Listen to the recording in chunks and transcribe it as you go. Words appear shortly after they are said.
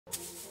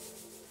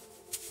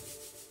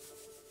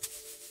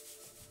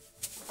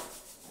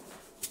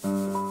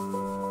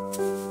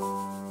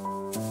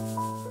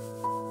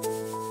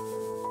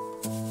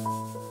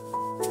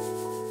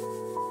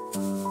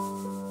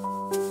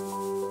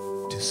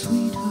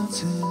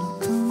Sweethearts in a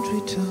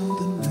country town,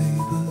 the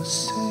neighbors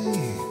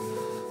say,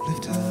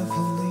 lived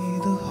happily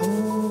the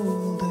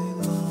whole day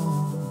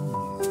long.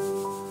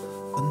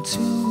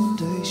 Until one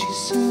day she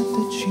said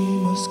that she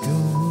must go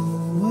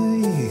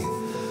away.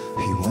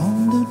 He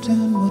wondered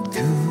then what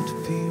could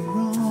be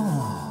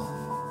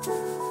wrong.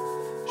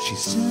 She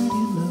said,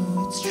 you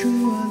know it's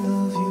true, I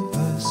love you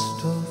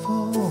best of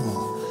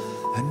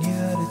all, and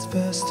yet it's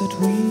best that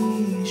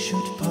we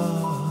should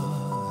part.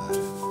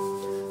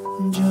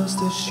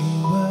 Just as she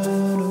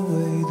went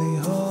away, they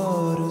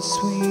heard a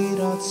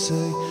sweetheart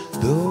say,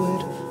 though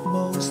it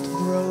most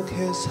broke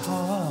his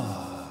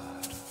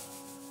heart,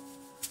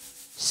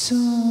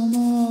 some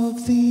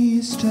of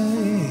these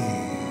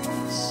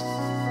days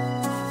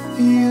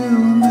you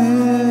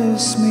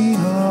miss me,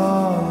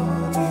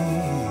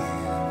 honey.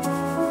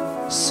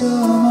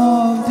 Some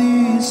of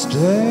these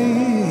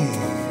days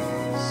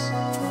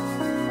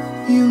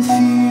you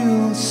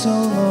feel so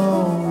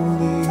lonely.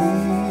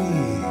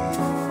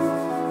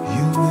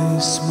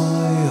 Miss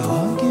my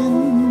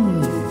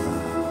hugging,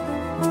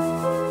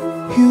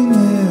 you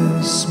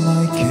miss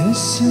my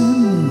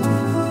kissing,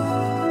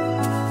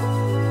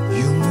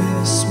 you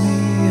miss me,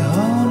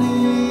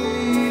 honey,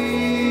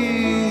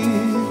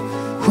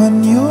 when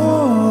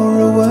you're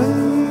away.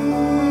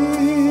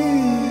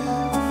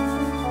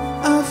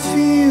 I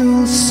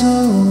feel so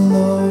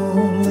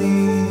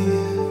lonely,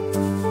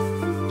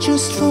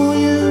 just for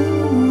you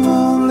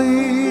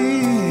only,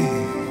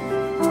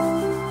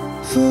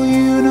 for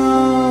you know.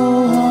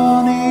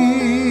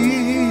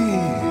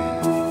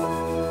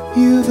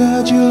 You've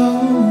had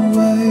your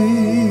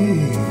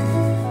way,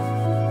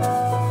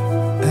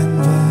 and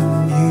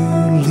when you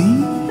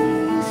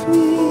leave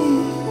me,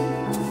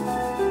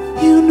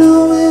 you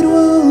know it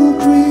will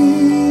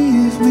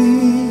grieve me.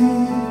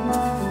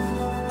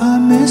 I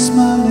miss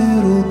my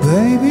little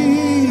baby.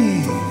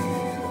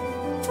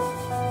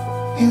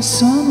 Yes,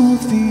 some of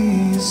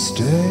these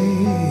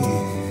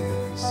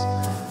days,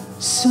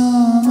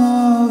 some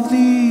of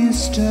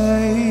these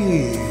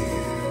days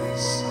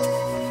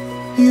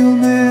you'll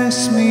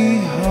miss me,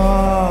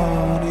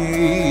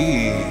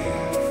 honey.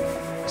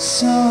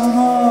 Some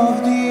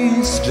of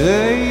these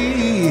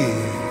days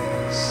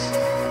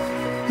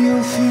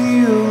you'll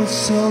feel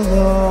so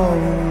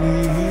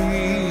lonely.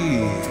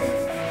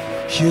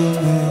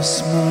 You'll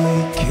miss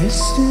my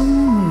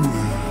kissing,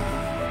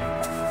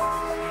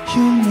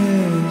 you'll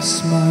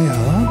miss my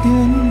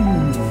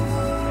hugging,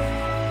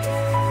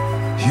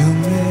 you'll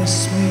miss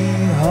me,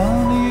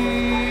 honey,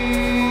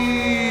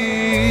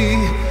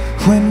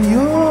 when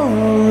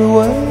you're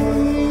away.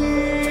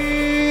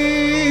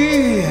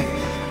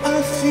 I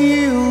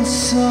feel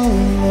so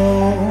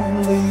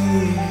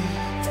lonely,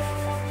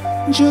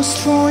 just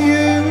for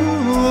you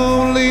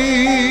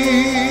only,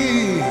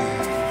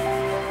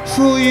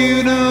 for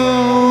you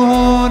know,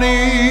 honey,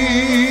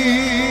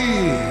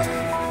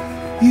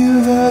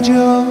 you've had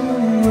your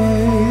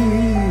way.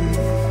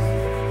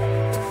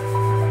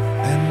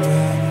 And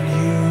when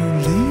you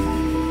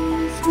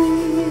leave me,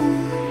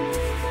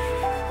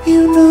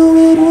 you know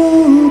it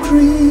won't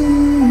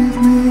grieve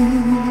me.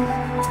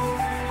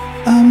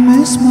 I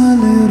miss my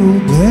little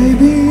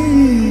baby.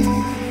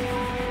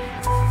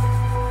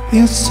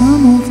 Yes,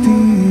 some of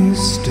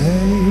these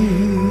days